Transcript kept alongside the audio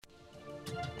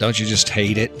Don't you just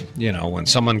hate it? You know, when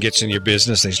someone gets in your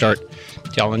business, they start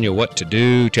telling you what to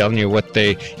do, telling you what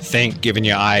they think, giving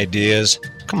you ideas.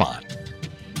 Come on.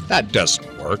 That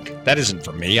doesn't work. That isn't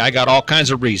for me. I got all kinds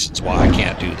of reasons why I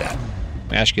can't do that.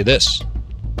 Let me ask you this.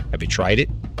 Have you tried it?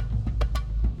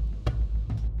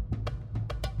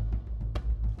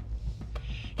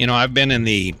 You know, I've been in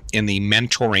the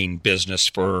mentoring business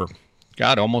for,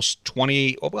 God, almost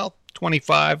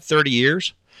 25, 30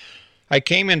 years. I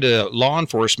came into law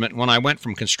enforcement. When I went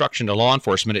from construction to law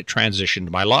enforcement, it transitioned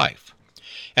my life.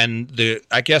 And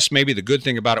I guess maybe the good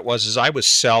thing about it was I was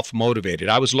self-motivated.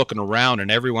 I was looking around and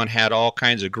everyone had all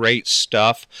kinds of great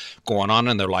stuff going on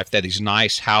in their life. They had these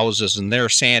nice houses, and there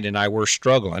Sandy and I were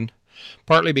struggling,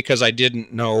 partly because I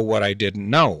didn't know what I didn't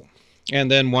know. And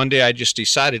then one day I just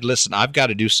decided, listen, I've got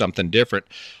to do something different.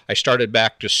 I started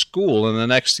back to school, and the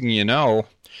next thing you know,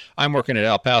 I'm working at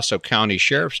El Paso County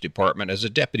Sheriff's Department as a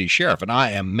deputy sheriff, and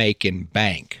I am making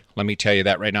bank. Let me tell you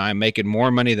that right now. I'm making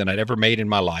more money than I'd ever made in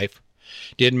my life.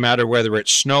 Didn't matter whether it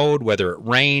snowed, whether it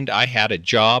rained. I had a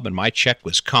job, and my check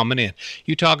was coming in.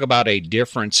 You talk about a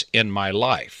difference in my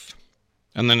life.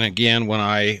 And then again, when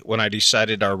I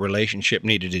decided our relationship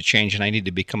needed to change and I needed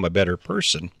to become a better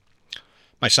person,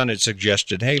 my son had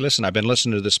suggested, hey, listen, I've been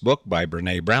listening to this book by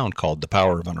Brené Brown called The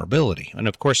Power of Vulnerability. And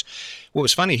of course, what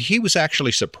was funny, he was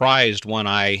actually surprised when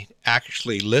I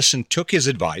actually took his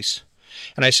advice,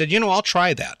 and I said, I'll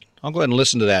try that. I'll go ahead and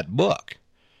listen to that book.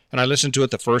 And I listened to it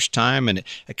the first time, and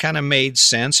it kind of made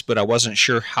sense, but I wasn't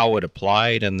sure how it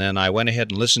applied. And then I went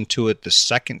ahead and listened to it the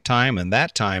second time, and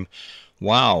that time,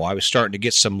 wow, I was starting to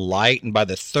get some light. And by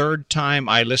the third time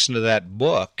I listened to that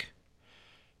book,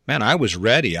 man, I was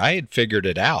ready. I had figured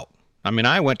it out. I mean,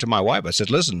 I went to my wife. I said,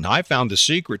 listen, I found the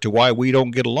secret to why we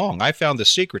don't get along. I found the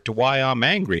secret to why I'm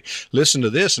angry. Listen to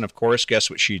this. And, of course, guess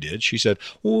what she did? She said,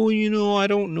 well, I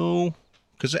don't know.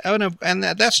 And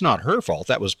that's not her fault.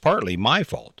 That was partly my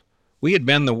fault. We had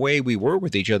been the way we were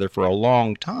with each other for a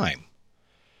long time.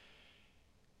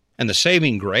 And the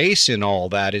saving grace in all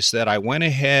that is that I went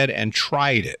ahead and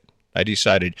tried it. I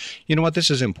decided, you know what,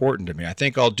 this is important to me. I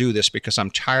think I'll do this because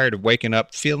I'm tired of waking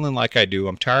up feeling like I do.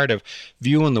 I'm tired of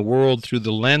viewing the world through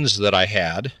the lens that I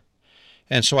had.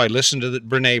 And so I listened to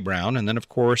Brené Brown, and then, of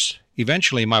course,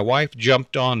 eventually my wife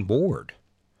jumped on board.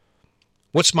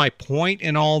 What's my point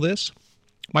in all this?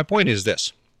 My point is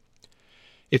this.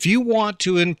 If you want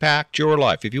to impact your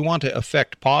life, if you want to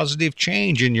affect positive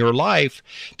change in your life,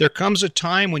 there comes a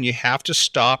time when you have to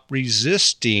stop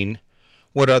resisting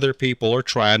what other people are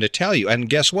trying to tell you. And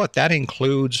guess what? That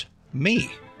includes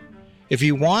me. If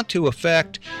you want to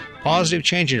affect positive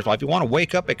change in your life, if you want to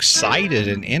wake up excited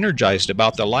and energized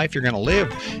about the life you're going to live,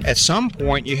 at some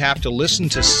point you have to listen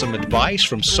to some advice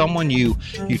from someone you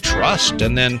trust,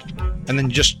 and then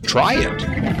just try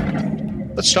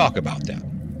it. Let's talk about that.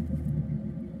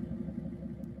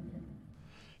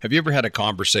 Have you ever had a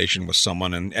conversation with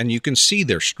someone and you can see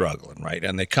they're struggling, right?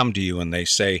 And they come to you and they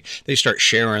start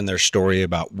sharing their story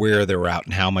about where they're at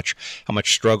and how much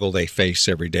struggle they face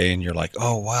every day. And you're like,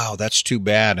 oh, wow, that's too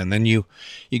bad. And then you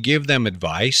give them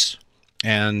advice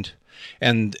and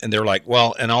they're like,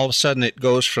 well, and all of a sudden it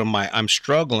goes from I'm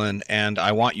struggling and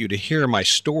I want you to hear my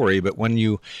story. But when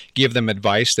you give them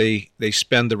advice, they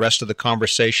spend the rest of the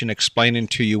conversation explaining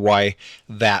to you why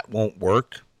that won't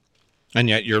work. And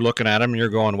yet you're looking at them and you're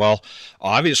going, well,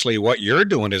 obviously what you're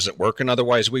doing isn't working.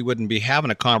 Otherwise, we wouldn't be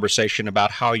having a conversation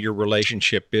about how your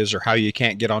relationship is or how you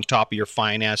can't get on top of your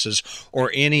finances or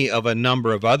any of a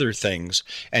number of other things.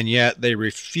 And yet they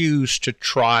refuse to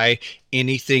try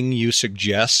anything you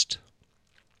suggest.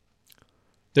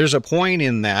 There's a point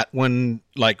in that when,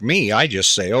 like me, I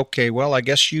just say, okay, well, I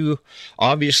guess you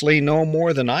obviously know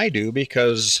more than I do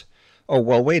because, oh,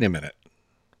 well, wait a minute.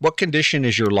 What condition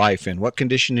is your life in? What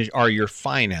condition are your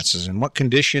finances in? What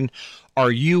condition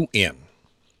are you in?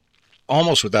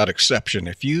 Almost without exception,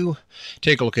 if you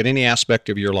take a look at any aspect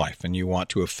of your life and you want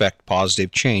to affect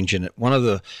positive change in it, one of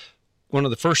the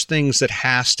first things that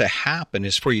has to happen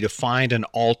is for you to find an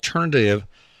alternative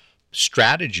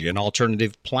strategy, an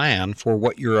alternative plan for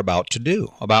what you're about to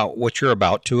do, about what you're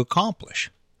about to accomplish.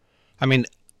 I mean,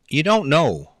 you don't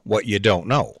know what you don't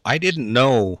know. I didn't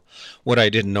know what I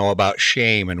didn't know about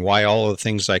shame and why all of the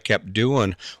things I kept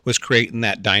doing was creating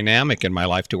that dynamic in my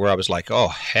life to where I was like, oh,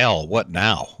 hell, what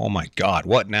now? Oh, my God,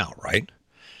 what now, right?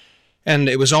 And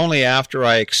it was only after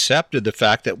I accepted the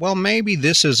fact that, well, maybe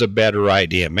this is a better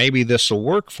idea. Maybe this will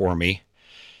work for me.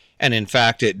 And in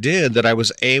fact, it did, that I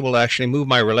was able to actually move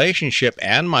my relationship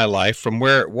and my life from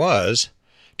where it was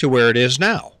to where it is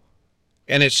now.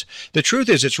 And the truth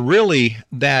is, it's really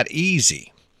that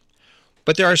easy.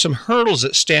 But there are some hurdles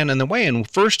that stand in the way. And the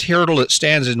first hurdle that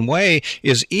stands in the way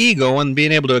is ego and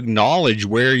being able to acknowledge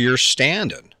where you're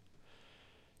standing.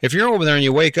 If you're over there and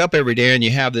you wake up every day and you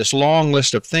have this long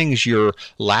list of things you're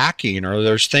lacking, or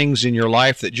there's things in your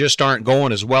life that just aren't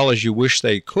going as well as you wish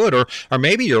they could, or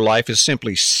maybe your life is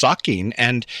simply sucking,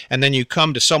 and then you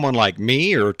come to someone like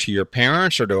me or to your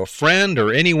parents or to a friend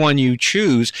or anyone you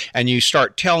choose and you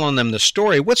start telling them the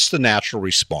story, what's the natural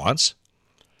response?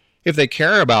 If they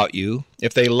care about you,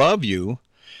 if they love you,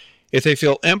 if they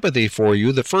feel empathy for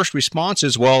you, the first response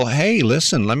is, well, hey,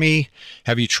 listen,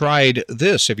 have you tried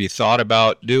this? Have you thought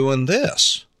about doing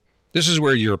this? This is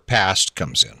where your past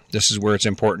comes in. This is where it's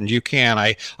important.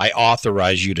 I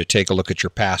authorize you to take a look at your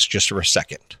past just for a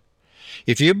second.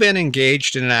 If you've been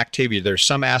engaged in an activity, there's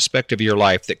some aspect of your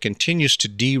life that continues to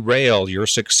derail your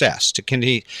success,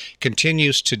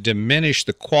 continues to diminish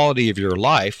the quality of your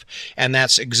life, and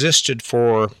that's existed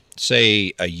for,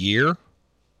 say, a year,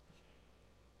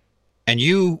 and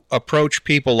you approach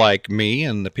people like me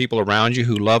and the people around you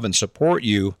who love and support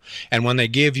you, and when they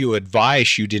give you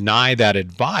advice, you deny that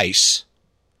advice,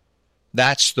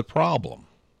 that's the problem.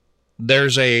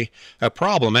 There's a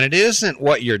problem, and it isn't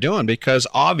what you're doing, because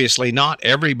obviously not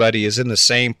everybody is in the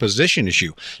same position as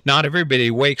you. Not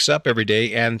everybody wakes up every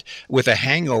day and with a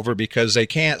hangover because they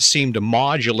can't seem to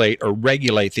modulate or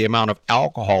regulate the amount of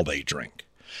alcohol they drink.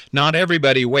 Not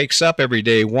everybody wakes up every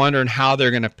day wondering how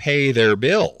they're going to pay their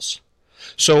bills.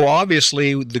 So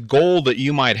obviously the goal that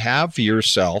you might have for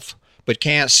yourself but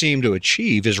can't seem to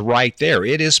achieve is right there.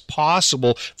 It is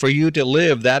possible for you to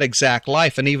live that exact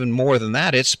life, and even more than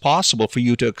that, it's possible for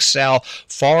you to excel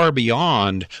far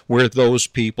beyond where those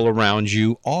people around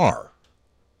you are.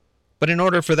 But in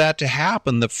order for that to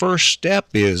happen, the first step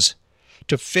is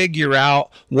to figure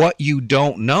out what you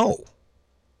don't know.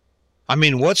 I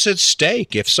mean, what's at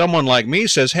stake if someone like me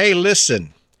says, hey,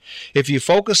 listen, if you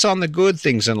focus on the good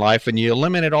things in life and you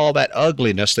eliminate all that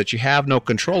ugliness that you have no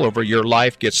control over, your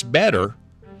life gets better.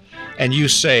 And you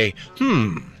say,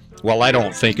 well, I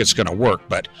don't think it's going to work,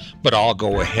 but I'll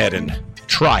go ahead and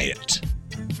try it.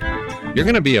 You're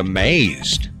going to be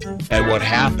amazed at what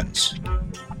happens.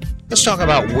 Let's talk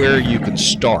about where you can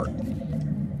start.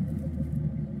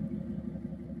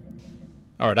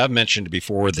 All right, I've mentioned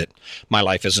before that my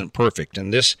life isn't perfect,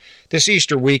 and this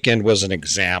Easter weekend was an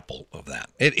example of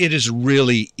that. It is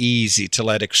really easy to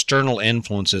let external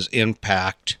influences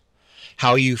impact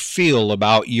how you feel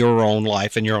about your own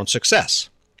life and your own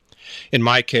success. In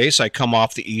my case, I come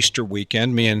off the Easter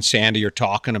weekend. Me and Sandy are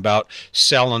talking about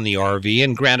selling the RV,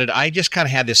 and granted, I just kind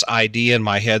of had this idea in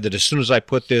my head that as soon as I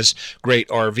put this great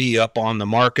RV up on the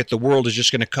market, the world is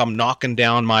just going to come knocking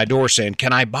down my door saying,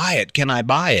 can I buy it? Can I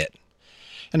buy it?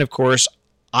 And of course,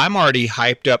 I'm already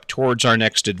hyped up towards our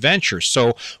next adventure.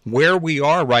 So where we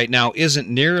are right now isn't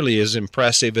nearly as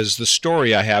impressive as the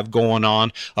story I have going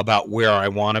on about where I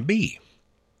want to be.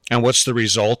 And what's the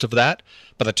result of that?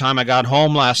 By the time I got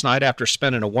home last night after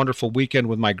spending a wonderful weekend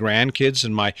with my grandkids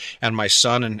and my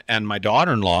son and my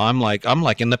daughter-in-law, I'm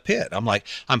like in the pit.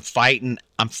 I'm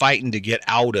fighting to get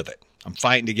out of it. I'm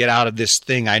fighting to get out of this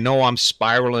thing. I know I'm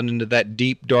spiraling into that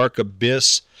deep, dark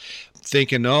abyss,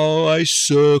 thinking, oh, I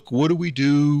suck. What do we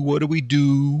do? What do we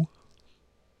do?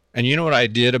 And you know what I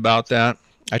did about that?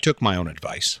 I took my own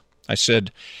advice. I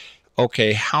said,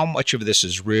 okay, how much of this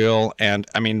is real? And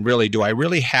I mean, really, do I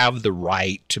really have the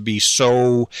right to be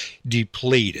so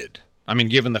depleted? I mean,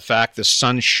 given the fact the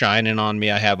sun's shining on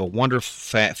me, I have a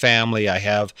wonderful family, I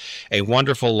have a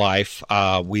wonderful life,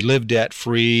 we live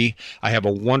debt-free, I have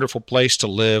a wonderful place to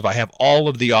live, I have all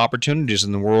of the opportunities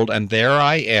in the world, and there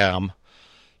I am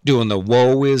doing the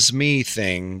woe is me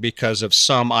thing because of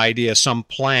some idea, some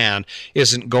plan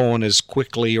isn't going as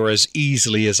quickly or as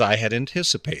easily as I had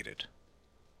anticipated.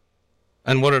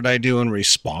 And what did I do in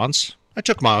response? I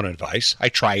took my own advice. I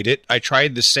tried it. I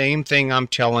tried the same thing I'm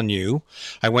telling you.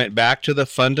 I went back to the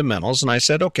fundamentals and I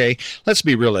said, okay, let's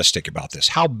be realistic about this.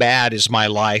 How bad is my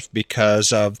life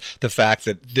because of the fact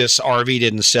that this RV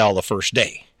didn't sell the first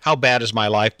day? How bad is my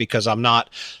life because I'm not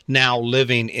now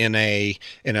living in a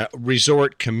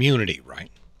resort community, right?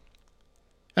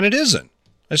 And it isn't.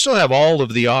 I still have all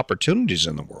of the opportunities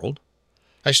in the world.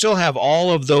 I still have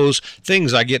all of those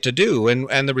things I get to do.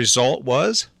 And the result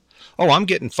was, I'm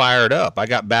getting fired up. I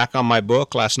got back on my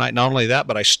book last night. Not only that,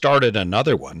 but I started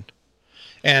another one.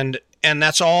 And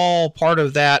that's all part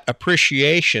of that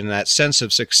appreciation, that sense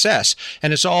of success.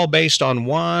 And it's all based on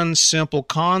one simple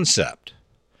concept.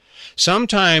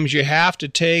 Sometimes you have to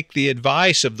take the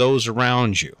advice of those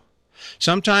around you.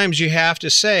 Sometimes you have to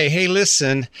say, hey,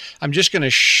 listen, I'm just going to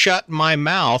shut my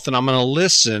mouth and I'm going to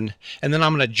listen, and then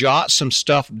I'm going to jot some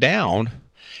stuff down,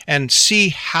 and see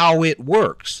how it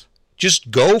works.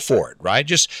 Just go for it, right?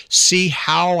 Just see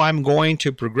how I'm going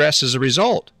to progress as a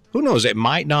result. Who knows? It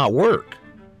might not work.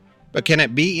 But can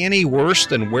it be any worse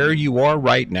than where you are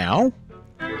right now?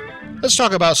 Let's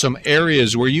talk about some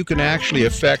areas where you can actually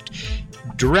affect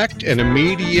direct and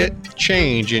immediate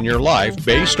change in your life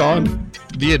based on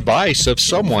the advice of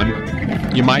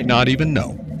someone you might not even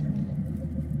know.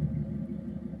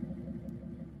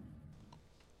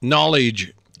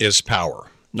 Knowledge is power.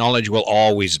 Knowledge will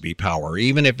always be power.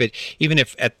 Even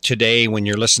if at today when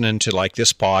you're listening to like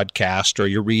this podcast or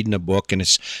you're reading a book and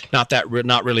it's not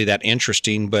really that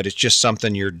interesting, but it's just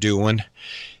something you're doing.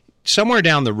 Somewhere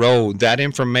down the road, that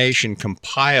information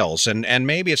compiles, and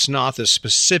maybe it's not the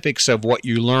specifics of what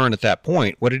you learn at that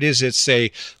point. What it is, it's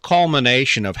a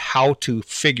culmination of how to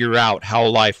figure out how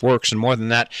life works, and more than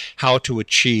that, how to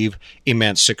achieve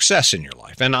immense success in your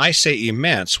life. And I say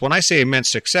immense. When I say immense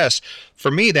success,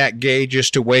 for me, that gauge is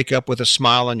to wake up with a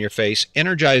smile on your face,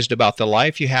 energized about the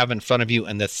life you have in front of you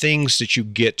and the things that you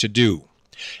get to do.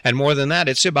 And more than that,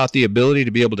 it's about the ability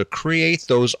to be able to create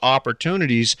those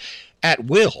opportunities at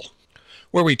will.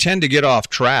 Where we tend to get off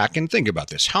track, and think about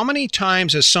this. How many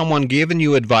times has someone given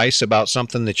you advice about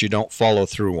something that you don't follow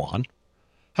through on?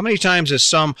 How many times has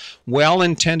some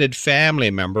well-intended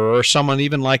family member or someone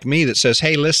even like me that says,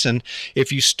 hey, listen, if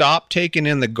you stop taking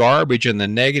in the garbage and the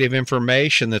negative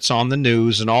information that's on the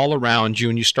news and all around you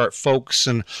and you start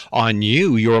focusing on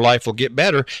you, your life will get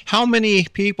better. How many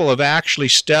people have actually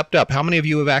stepped up? How many of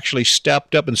you have actually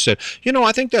stepped up and said,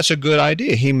 I think that's a good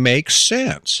idea. He makes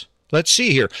sense. Let's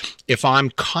see here. If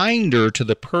I'm kinder to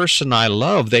the person I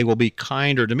love, they will be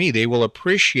kinder to me. They will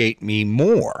appreciate me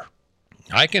more.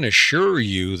 I can assure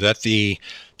you that the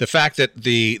fact that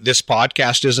this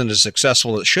podcast isn't as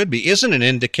successful as it should be isn't an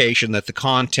indication that the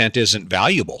content isn't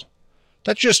valuable.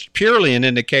 That's just purely an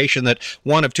indication that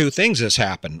one of two things has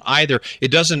happened. Either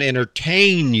it doesn't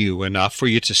entertain you enough for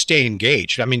you to stay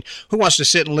engaged. I mean, who wants to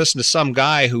sit and listen to some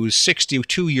guy who's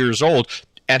 62 years old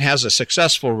and has a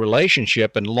successful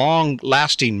relationship and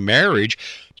long-lasting marriage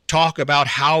talk about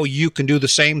how you can do the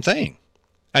same thing?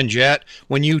 And yet,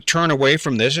 when you turn away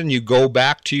from this and you go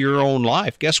back to your own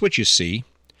life, guess what you see?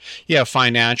 You have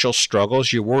financial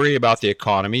struggles. You worry about the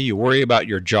economy. You worry about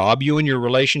your job. You and your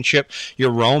relationship,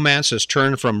 your romance has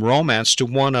turned from romance to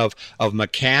one of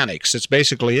mechanics.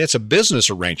 It's a business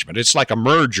arrangement. It's like a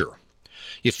merger.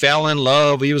 You fell in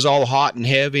love, he was all hot and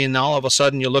heavy, and all of a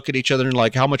sudden you look at each other and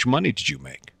like, how much money did you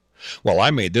make? Well,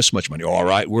 I made this much money. All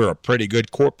right, we're a pretty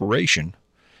good corporation.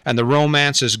 And the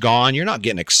romance is gone. You're not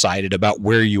getting excited about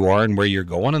where you are and where you're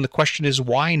going. And the question is,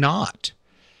 why not?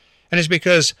 And it's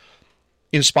because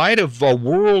in spite of a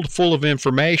world full of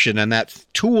information and that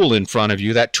tool in front of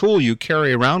you, that tool you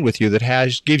carry around with you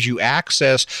that gives you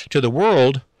access to the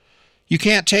world, you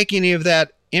can't take any of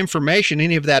that information,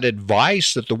 any of that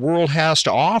advice that the world has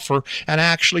to offer and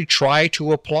actually try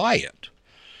to apply it.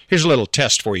 Here's a little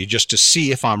test for you just to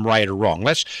see if I'm right or wrong.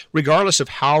 Regardless of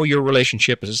how your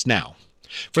relationship is now,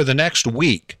 for the next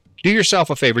week, do yourself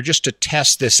a favor just to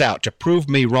test this out, to prove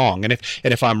me wrong. And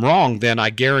if I'm wrong, then I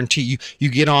guarantee you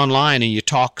get online and you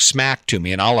talk smack to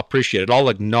me and I'll appreciate it. I'll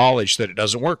acknowledge that it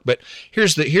doesn't work. But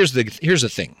here's the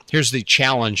thing. Here's the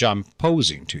challenge I'm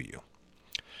posing to you.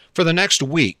 For the next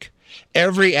week,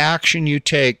 every action you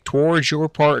take towards your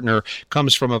partner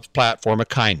comes from a platform of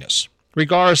kindness.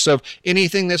 Regardless of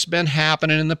anything that's been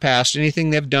happening in the past, anything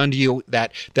they've done to you,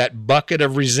 that bucket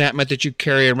of resentment that you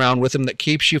carry around with them that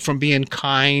keeps you from being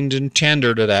kind and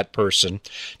tender to that person,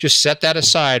 just set that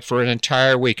aside for an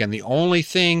entire week. And the only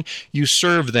thing you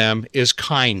serve them is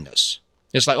kindness.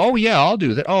 It's like, oh, yeah, I'll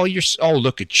do that. Oh,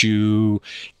 look at you.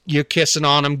 You're kissing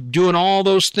on them, doing all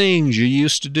those things you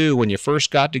used to do when you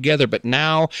first got together. But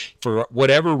now, for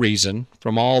whatever reason,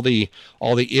 from all the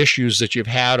issues that you've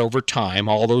had over time,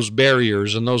 all those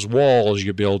barriers and those walls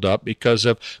you build up because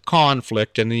of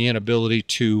conflict and the inability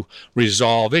to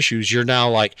resolve issues, you're now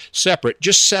like separate.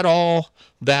 Just set all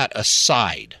that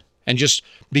aside and just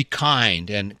be kind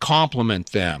and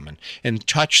compliment them and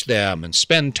touch them and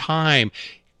spend time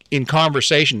in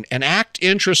conversation and act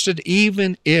interested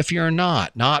even if you're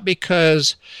not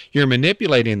because you're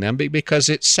manipulating them, but because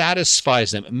it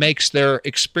satisfies them. It makes their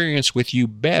experience with you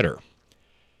better.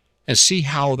 And see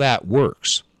how that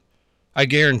works. I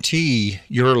guarantee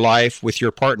your life with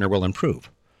your partner will improve.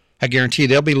 I guarantee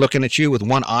they'll be looking at you with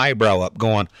one eyebrow up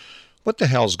going, what the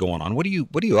hell's going on? What are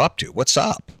you up to? What's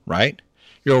up, right?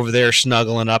 You're over there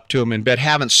snuggling up to him in bed.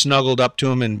 Haven't snuggled up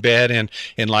to him in bed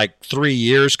in like 3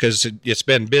 years because it's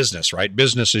been business, right?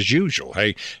 Business as usual.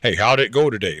 Hey, how'd it go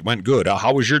today? It went good.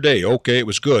 How was your day? Okay, it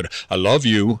was good. I love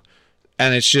you.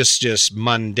 And it's just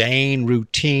mundane,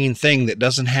 routine thing that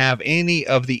doesn't have any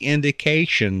of the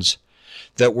indications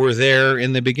that were there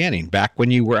in the beginning, back when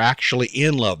you were actually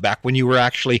in love, back when you were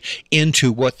actually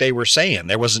into what they were saying.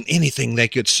 There wasn't anything they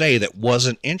could say that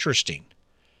wasn't interesting.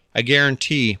 I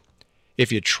guarantee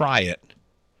if you try it,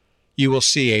 you will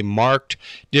see a marked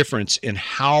difference in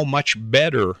how much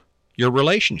better your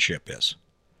relationship is.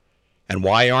 And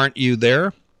why aren't you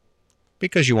there?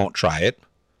 Because you won't try it.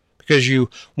 Because you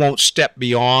won't step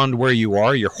beyond where you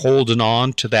are. You're holding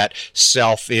on to that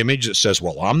self-image that says,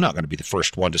 well, I'm not going to be the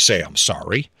first one to say I'm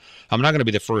sorry. I'm not going to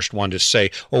be the first one to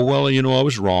say, oh, well, I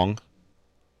was wrong.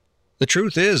 The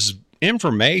truth is,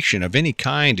 information of any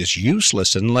kind is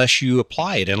useless unless you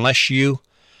apply it, unless you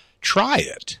try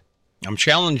it. I'm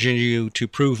challenging you to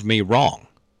prove me wrong.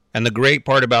 And the great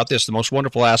part about this, the most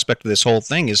wonderful aspect of this whole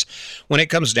thing is when it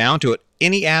comes down to it,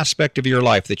 any aspect of your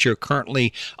life that you're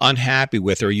currently unhappy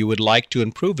with or you would like to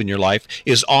improve in your life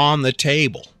is on the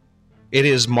table. It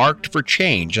is marked for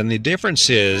change. And the difference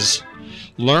is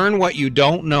learn what you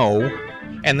don't know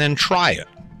and then try it.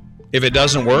 If it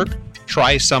doesn't work,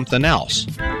 try something else.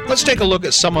 Let's take a look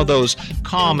at some of those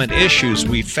common issues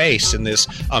we face in this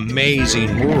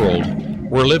amazing world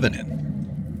we're living in.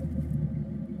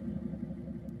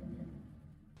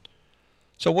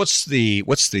 So what's the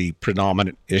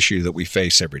predominant issue that we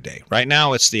face every day? Right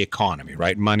now, it's the economy,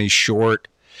 right? Money's short,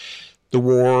 the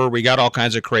war, we got all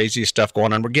kinds of crazy stuff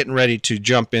going on. We're getting ready to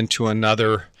jump into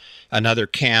another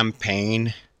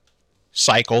campaign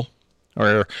cycle,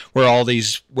 or where all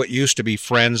these, what used to be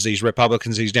friends, these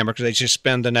Republicans, these Democrats, they just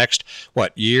spend the next,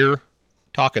 year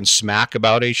talking smack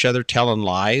about each other, telling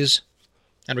lies.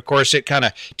 And of course, it kind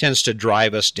of tends to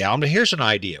drive us down. But here's an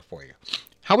idea for you.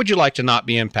 How would you like to not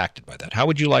be impacted by that? How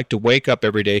would you like to wake up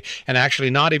every day and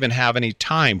actually not even have any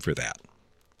time for that?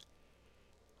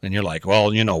 And you're like,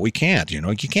 well, we can't. You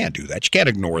can't do that. You can't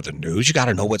ignore the news. You got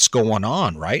to know what's going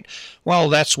on, right? Well,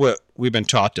 that's what we've been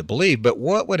taught to believe. But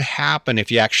what would happen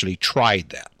if you actually tried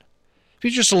that? If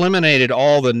you just eliminated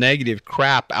all the negative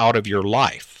crap out of your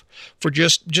life for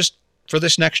just for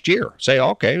this next year. Say,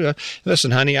 okay,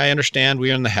 listen, honey, I understand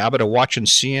we're in the habit of watching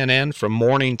CNN from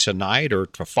morning to night, or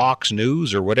to Fox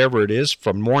News or whatever it is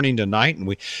from morning to night, and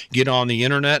we get on the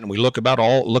internet and we look at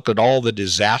all the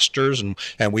disasters,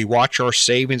 and we watch our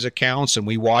savings accounts, and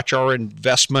we watch our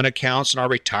investment accounts and our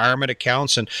retirement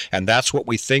accounts, and that's what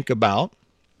we think about.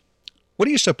 What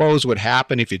do you suppose would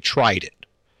happen if you tried it?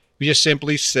 If you just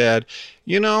simply said,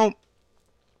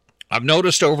 I've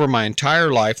noticed over my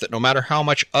entire life that no matter how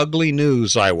much ugly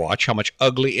news I watch, how much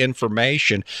ugly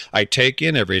information I take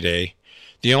in every day,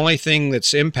 the only thing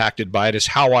that's impacted by it is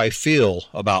how I feel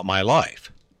about my life.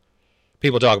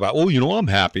 People talk about, I'm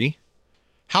happy.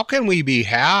 How can we be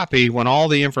happy when all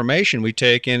the information we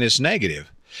take in is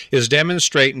negative? Is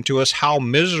demonstrating to us how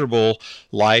miserable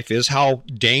life is, how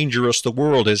dangerous the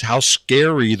world is, how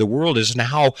scary the world is, and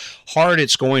how hard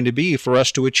it's going to be for us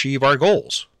to achieve our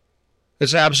goals.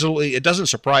 It doesn't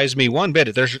surprise me one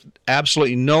bit. There's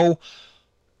absolutely no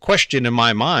question in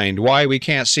my mind why we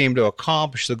can't seem to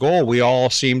accomplish the goal we all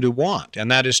seem to want,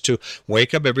 and that is to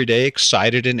wake up every day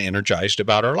excited and energized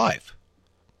about our life.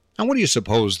 And what do you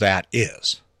suppose that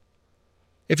is?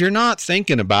 If you're not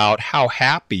thinking about how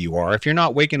happy you are, if you're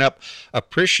not waking up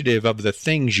appreciative of the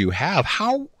things you have,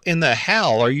 how in the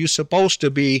hell are you supposed to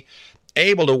be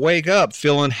able to wake up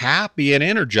feeling happy and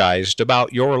energized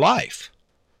about your life?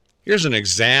 Here's an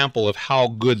example of how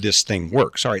good this thing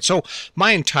works. All right, so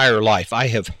my entire life I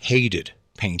have hated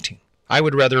painting. I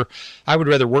would rather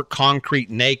work concrete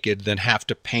naked than have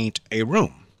to paint a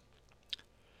room.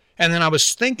 And then I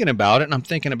was thinking about it, and I'm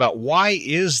thinking about why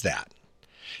is that?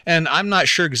 And I'm not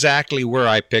sure exactly where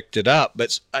I picked it up,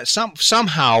 but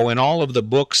somehow in all of the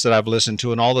books that I've listened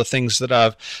to and all the things that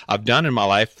I've done in my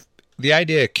life, the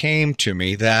idea came to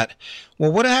me that,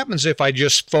 well, what happens if I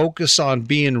just focus on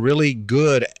being really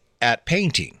good at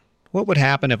painting? What would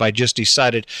happen if I just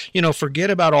decided,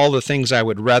 forget about all the things I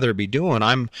would rather be doing.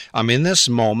 I'm in this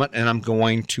moment and I'm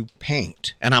going to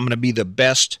paint, and I'm going to be the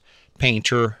best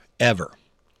painter ever.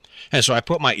 And so I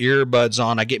put my earbuds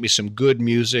on, I get me some good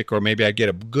music, or maybe I get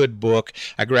a good book,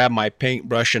 I grab my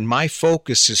paintbrush, and my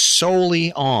focus is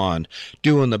solely on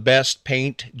doing the best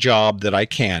paint job that I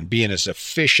can, being as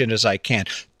efficient as I can,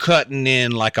 cutting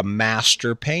in like a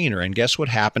master painter. And guess what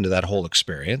happened to that whole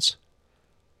experience?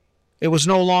 It was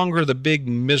no longer the big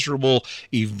miserable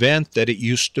event that it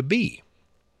used to be.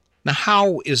 Now,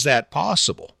 how is that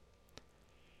possible?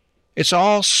 It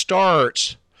all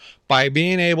starts by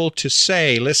being able to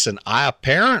say, listen, I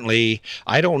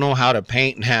don't know how to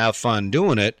paint and have fun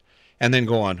doing it, and then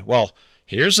going, well,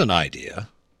 here's an idea,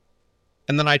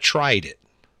 and then I tried it.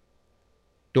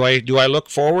 Do I look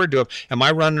forward to? Am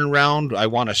I running around? I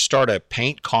want to start a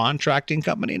paint contracting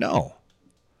company? No.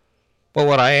 But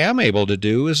what I am able to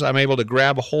do is I'm able to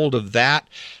grab a hold of that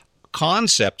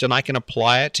concept and I can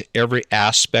apply it to every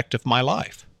aspect of my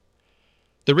life.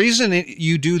 The reason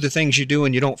you do the things you do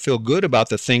and you don't feel good about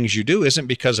the things you do isn't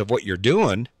because of what you're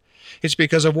doing. It's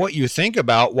because of what you think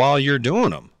about while you're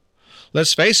doing them.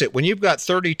 Let's face it, when you've got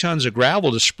 30 tons of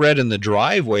gravel to spread in the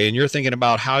driveway and you're thinking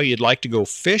about how you'd like to go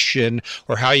fishing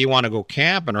or how you want to go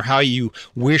camping or how you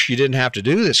wish you didn't have to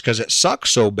do this because it sucks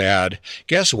so bad,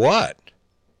 guess what?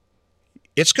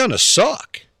 It's going to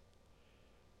suck.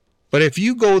 But if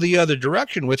you go the other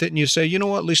direction with it and you say, you know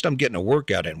what, at least I'm getting a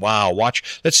workout in. Wow,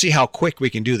 let's see how quick we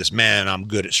can do this. Man, I'm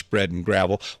good at spreading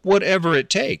gravel. Whatever it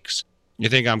takes. You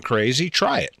think I'm crazy?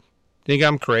 Try it. Think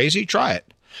I'm crazy? Try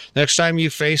it. Next time you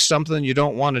face something you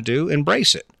don't want to do,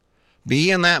 embrace it.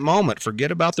 Be in that moment.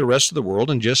 Forget about the rest of the world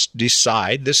and just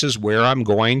decide this is where I'm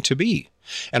going to be.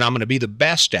 And I'm going to be the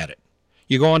best at it.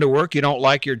 You go into work, you don't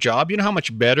like your job. You know how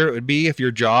much better it would be if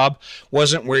your job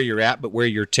wasn't where you're at, but where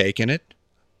you're taking it?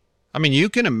 I mean, you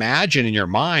can imagine in your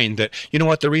mind that, you know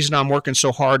what, the reason I'm working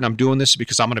so hard and I'm doing this is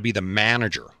because I'm going to be the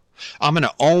manager. I'm going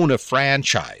to own a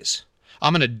franchise.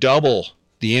 I'm going to double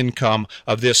the income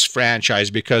of this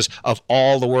franchise because of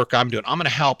all the work I'm doing. I'm going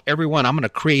to help everyone. I'm going to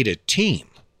create a team.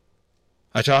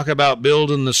 I talk about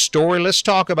building the story. Let's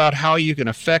talk about how you can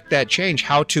affect that change,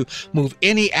 how to move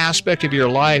any aspect of your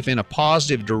life in a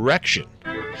positive direction,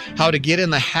 how to get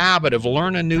in the habit of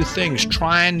learning new things,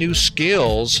 trying new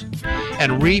skills,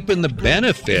 and reaping the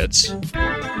benefits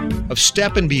of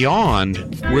stepping beyond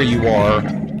where you are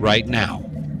right now.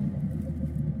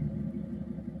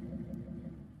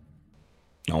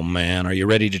 Oh man, are you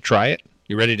ready to try it?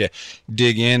 You ready to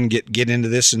dig in, get into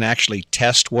this and actually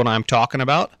test what I'm talking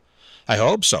about? I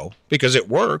hope so, because it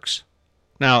works.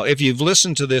 Now, if you've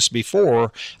listened to this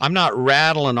before, I'm not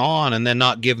rattling on and then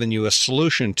not giving you a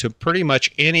solution to pretty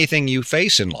much anything you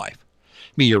face in life.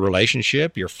 Be your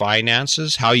relationship, your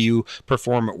finances, how you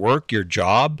perform at work, your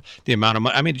job, the amount of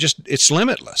money. I mean, it's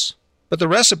limitless. But the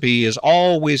recipe is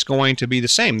always going to be the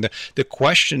same. The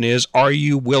question is, are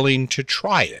you willing to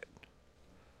try it?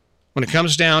 When it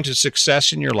comes down to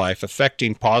success in your life,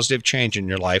 affecting positive change in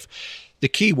your life, the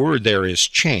key word there is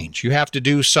change. You have to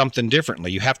do something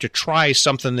differently. You have to try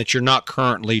something that you're not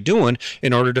currently doing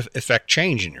in order to affect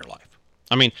change in your life.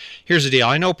 I mean, here's the deal.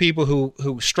 I know people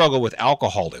who struggle with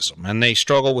alcoholism, and they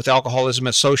struggle with alcoholism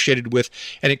associated with,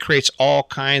 and it creates all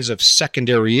kinds of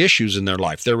secondary issues in their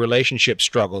life. Their relationship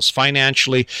struggles.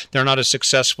 Financially, they're not as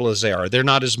successful as they are. They're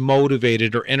not as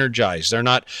motivated or energized.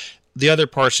 The other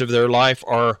parts of their life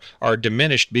are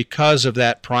diminished because of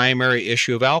that primary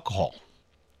issue of alcohol.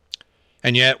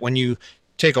 And yet, when you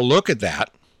take a look at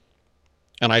that,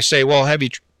 and I say, well, have you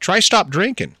try stop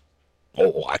drinking?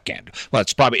 Oh, I can't. Well,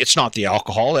 it's not the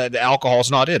alcohol. The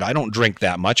alcohol's not it. I don't drink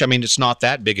that much. I mean, it's not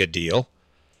that big a deal.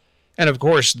 And of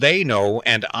course, they know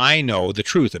and I know the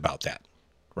truth about that,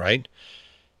 right?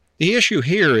 The issue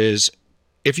here is,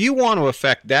 if you want to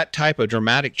affect that type of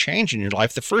dramatic change in your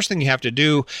life, the first thing you have to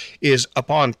do is,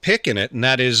 upon picking it, and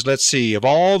that is, let's see, of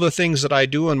all the things that I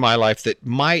do in my life that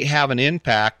might have an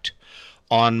impact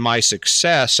on my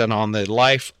success and on the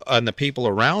life and the people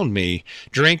around me,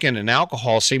 drinking and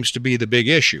alcohol seems to be the big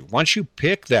issue. Once you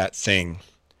pick that thing,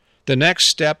 the next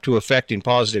step to affecting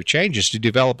positive change is to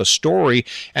develop a story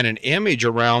and an image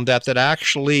around that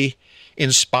actually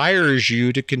inspires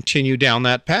you to continue down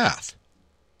that path.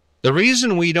 The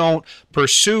reason we don't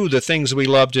pursue the things we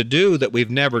love to do that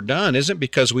we've never done isn't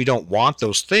because we don't want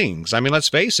those things. I mean, let's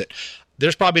face it.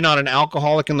 There's probably not an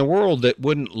alcoholic in the world that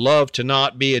wouldn't love to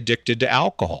not be addicted to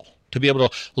alcohol, to be able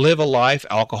to live a life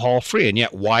alcohol-free. And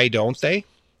yet, why don't they?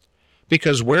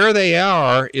 Because where they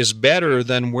are is better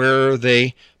than where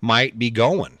they might be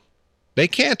going. They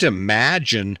can't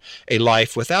imagine a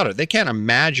life without it. They can't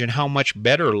imagine how much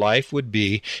better life would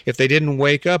be if they didn't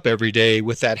wake up every day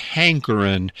with that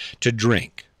hankering to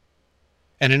drink.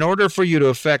 And in order for you to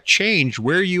affect change,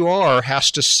 where you are has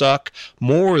to suck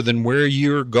more than where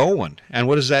you're going. And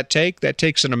what does that take? That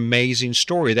takes an amazing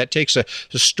story. That takes a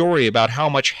story about how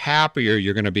much happier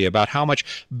you're going to be, about how much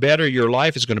better your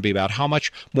life is going to be, about how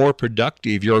much more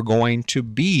productive you're going to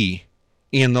be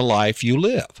in the life you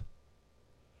live.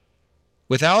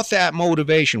 Without that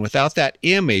motivation, without that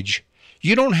image,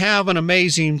 you don't have an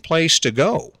amazing place to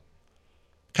go.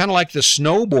 Kind of like the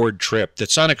snowboard trip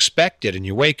that's unexpected, and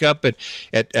you wake up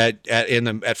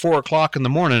at 4 o'clock in the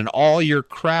morning and all your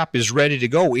crap is ready to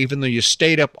go, even though you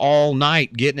stayed up all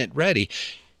night getting it ready.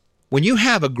 When you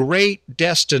have a great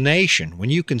destination, when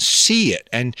you can see it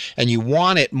and you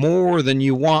want it more than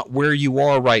you want where you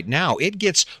are right now, it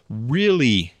gets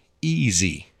really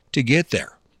easy to get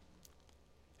there.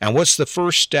 And what's the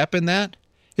first step in that?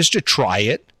 Is to try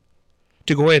it.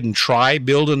 To go ahead and try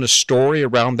building a story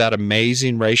around that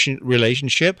amazing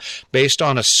relationship based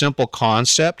on a simple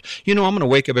concept. I'm going to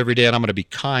wake up every day and I'm going to be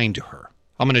kind to her.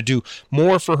 I'm going to do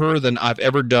more for her than I've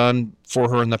ever done for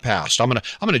her in the past. I'm going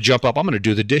to jump up. I'm going to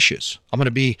do the dishes. I'm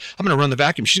going to run the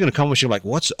vacuum. She's going to come and she's like,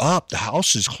 "What's up? The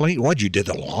house is clean. What, you did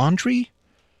the laundry?"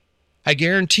 I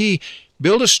guarantee,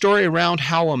 build a story around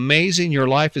how amazing your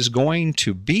life is going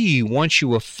to be once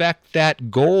you affect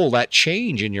that goal, that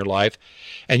change in your life,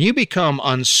 and you become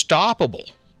unstoppable.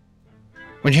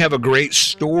 When you have a great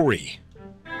story,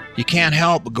 you can't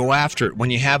help but go after it. When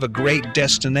you have a great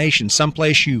destination,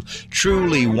 someplace you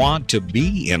truly want to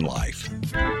be in life.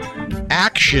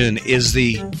 Action is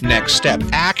the next step.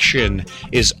 Action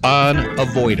is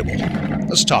unavoidable.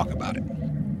 Let's talk about it.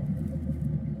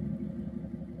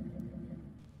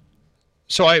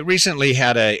 So I recently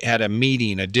had a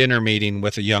meeting, a dinner meeting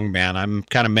with a young man. I'm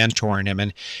kind of mentoring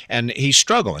him, and he's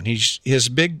struggling. His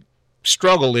big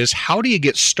struggle is, how do you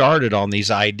get started on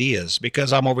these ideas?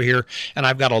 Because I'm over here and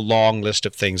I've got a long list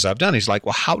of things I've done. He's like,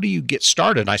 "Well, how do you get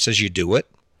started?" And I says, "You do it."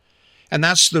 And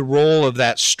that's the role of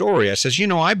that story. I says,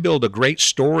 I build a great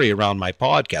story around my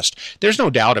podcast. There's no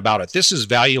doubt about it. This is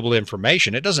valuable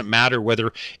information. It doesn't matter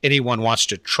whether anyone wants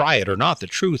to try it or not. The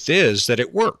truth is that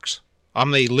it works.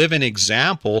 I'm the living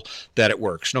example that it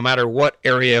works, no matter what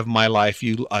area of my life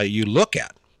you look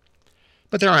at.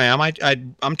 But there I am.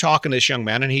 I'm talking to this young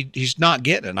man, and he's not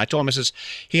getting it. And I told him,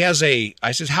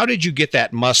 I says, "How did you get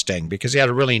that Mustang?" Because he had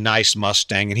a really nice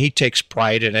Mustang, and he takes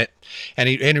pride in it, and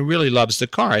he really loves the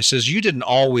car. I says, "You didn't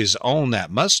always own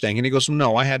that Mustang." And he goes,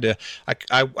 "No, I had to.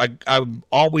 I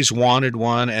always wanted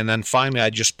one, and then finally I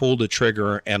just pulled the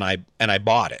trigger and I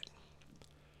bought it."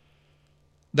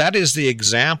 That is the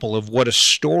example of what a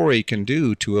story can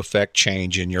do to affect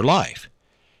change in your life.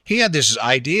 He had this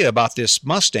idea about this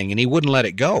Mustang, and he wouldn't let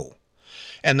it go.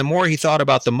 And the more he thought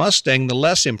about the Mustang, the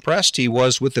less impressed he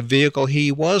was with the vehicle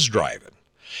he was driving.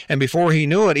 And before he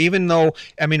knew it,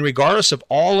 regardless of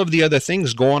all of the other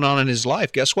things going on in his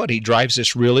life, guess what? He drives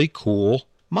this really cool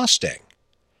Mustang.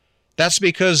 That's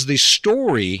because the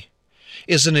story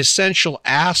is an essential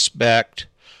aspect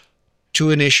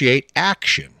to initiate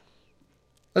action.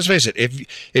 Let's face it,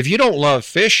 if you don't love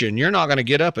fishing, you're not going to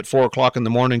get up at 4 o'clock in the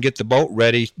morning, get the boat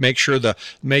ready, make sure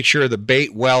the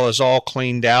bait well is all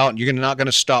cleaned out, and you're not going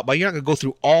to stop by. You're not going to go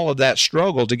through all of that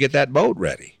struggle to get that boat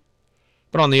ready.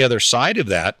 But on the other side of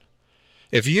that,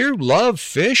 if you love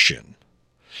fishing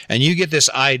and you get this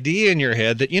idea in your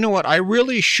head that, I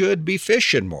really should be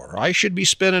fishing more. I should be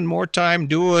spending more time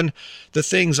doing the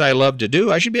things I love to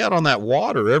do. I should be out on that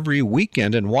water every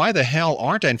weekend, and why the hell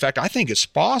aren't I? In fact, I think it's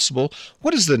possible.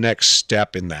 What is the next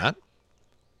step in that?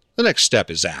 The next step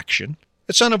is action.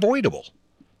 It's unavoidable.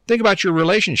 Think about your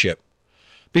relationship.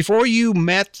 Before you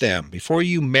met them, before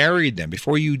you married them,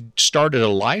 before you started a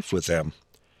life with them,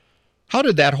 how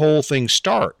did that whole thing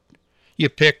start? You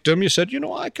picked them. You said,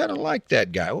 I kind of like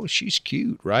that guy. Oh, she's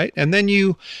cute, right? And then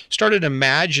you started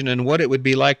imagining what it would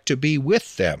be like to be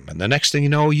with them. And the next thing you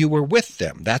know, you were with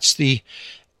them. That's the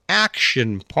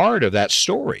action part of that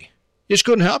story. You just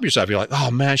couldn't help yourself. You're like, "Oh,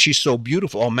 man, she's so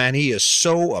beautiful. Oh, man, he is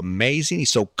so amazing.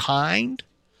 He's so kind."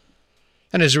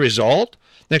 And as a result,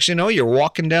 next thing you know, you're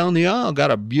walking down the aisle, got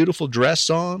a beautiful dress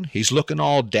on. He's looking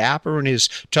all dapper in his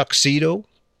tuxedo.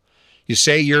 You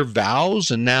say your vows,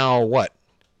 and now what?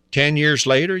 10 years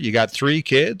later, you got 3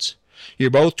 kids. You're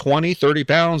both 20, 30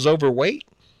 pounds overweight.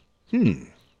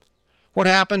 What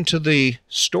happened to the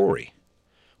story?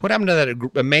 What happened to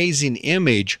that amazing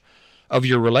image of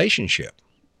your relationship?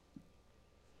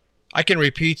 I can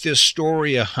repeat this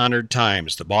story 100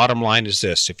 times. The bottom line is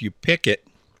this: if you pick it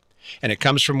and it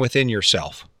comes from within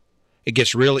yourself, it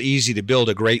gets real easy to build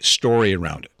a great story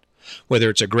around it. Whether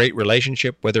it's a great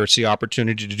relationship, whether it's the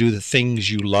opportunity to do the things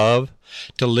you love,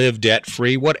 to live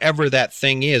debt-free, whatever that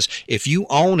thing is, if you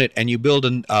own it and you build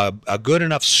a good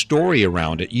enough story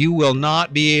around it, you will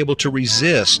not be able to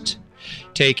resist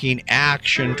taking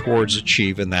action towards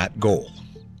achieving that goal.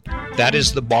 That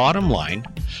is the bottom line.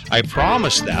 I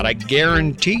promise that. I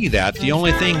guarantee that. The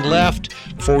only thing left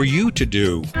for you to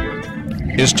do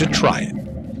is to try it.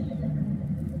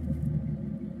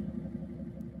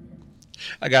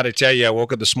 I got to tell you, I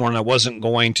woke up this morning. I wasn't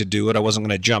going to do it. I wasn't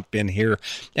going to jump in here.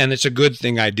 And it's a good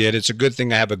thing I did. It's a good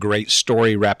thing I have a great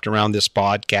story wrapped around this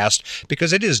podcast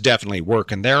because it is definitely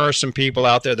working. There are some people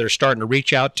out there that are starting to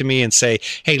reach out to me and say,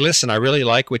 hey, listen, I really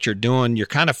like what you're doing. You're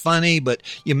kind of funny, but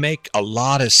you make a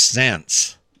lot of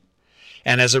sense.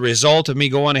 And as a result of me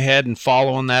going ahead and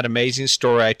following that amazing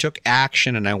story, I took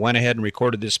action and I went ahead and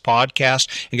recorded this podcast.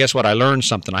 And guess what? I learned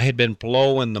something. I had been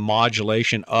blowing the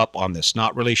modulation up on this,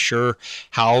 not really sure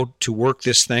how to work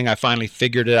this thing. I finally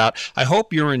figured it out. I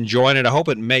hope you're enjoying it. I hope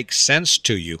it makes sense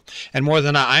to you. And more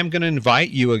than that, I'm going to invite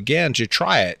you again to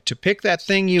try it, to pick that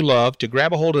thing you love, to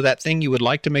grab a hold of that thing you would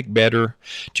like to make better,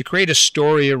 to create a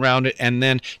story around it, and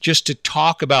then just to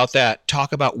talk about that,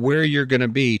 talk about where you're going to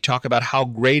be, talk about how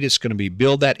great it's going to be.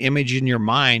 Build that image in your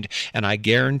mind, and I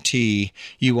guarantee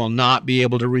you will not be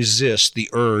able to resist the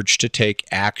urge to take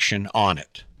action on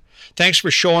it. Thanks for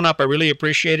showing up. I really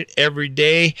appreciate it every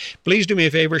day. Please do me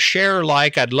a favor, share or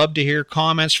like. I'd love to hear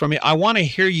comments from you. I want to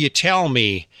hear you tell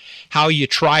me how you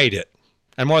tried it,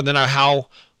 and more than that, how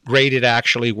great it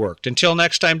actually worked. Until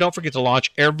next time, don't forget to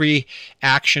launch every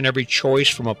action, every choice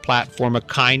from a platform of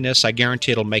kindness. I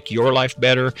guarantee it'll make your life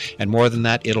better, and more than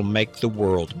that, it'll make the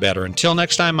world better. Until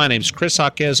next time, my name's Chris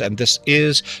Jaquez, and this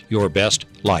is Your Best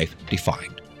Life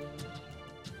Defined.